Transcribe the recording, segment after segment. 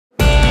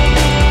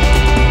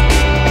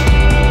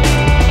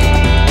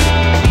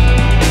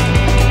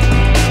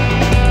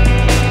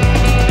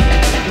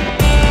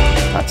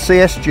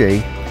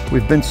CSG,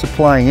 we've been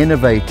supplying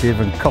innovative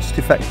and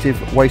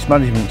cost-effective waste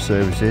management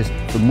services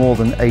for more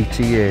than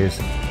 80 years,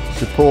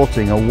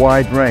 supporting a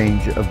wide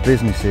range of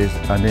businesses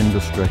and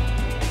industry.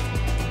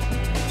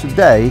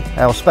 Today,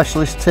 our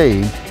specialist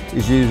team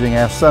is using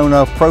our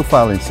sonar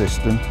profiling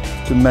system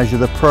to measure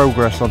the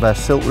progress of our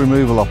silt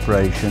removal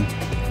operation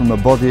from a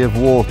body of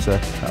water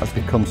that has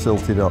become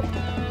silted up.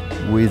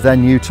 We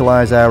then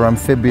utilise our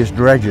amphibious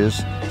dredgers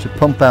to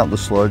pump out the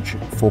sludge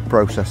for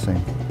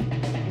processing.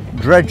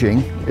 Dredging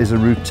is a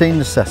routine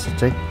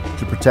necessity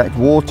to protect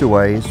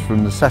waterways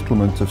from the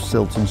settlement of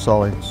silt and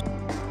solids.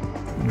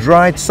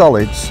 Dried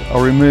solids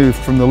are removed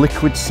from the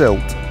liquid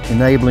silt,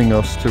 enabling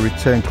us to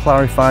return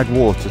clarified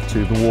water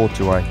to the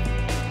waterway.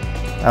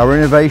 Our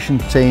innovation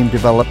team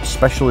developed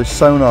specialist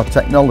sonar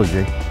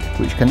technology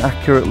which can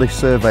accurately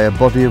survey a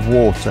body of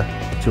water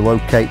to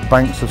locate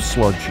banks of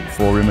sludge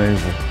for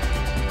removal.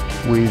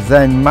 We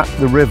then map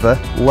the river,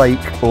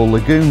 lake or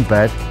lagoon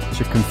bed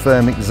to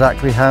confirm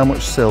exactly how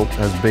much silt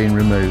has been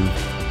removed.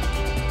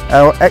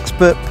 Our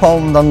expert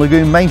pond and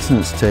lagoon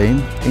maintenance team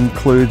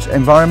includes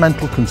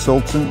environmental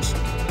consultants,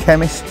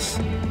 chemists,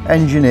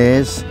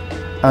 engineers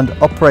and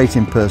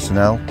operating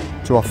personnel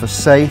to offer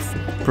safe,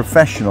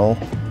 professional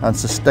and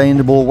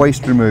sustainable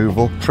waste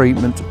removal,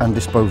 treatment and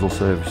disposal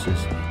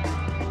services.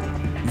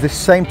 This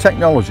same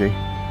technology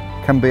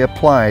can be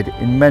applied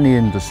in many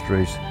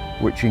industries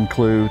which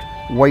include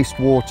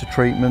wastewater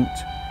treatment,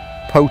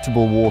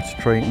 potable water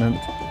treatment,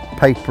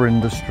 paper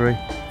industry,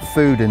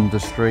 food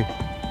industry,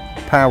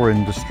 power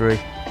industry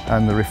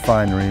and the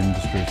refinery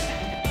industries.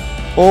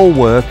 All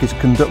work is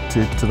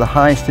conducted to the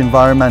highest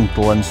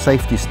environmental and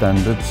safety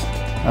standards,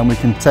 and we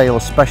can tailor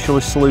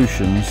specialist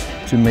solutions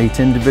to meet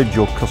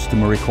individual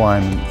customer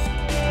requirements.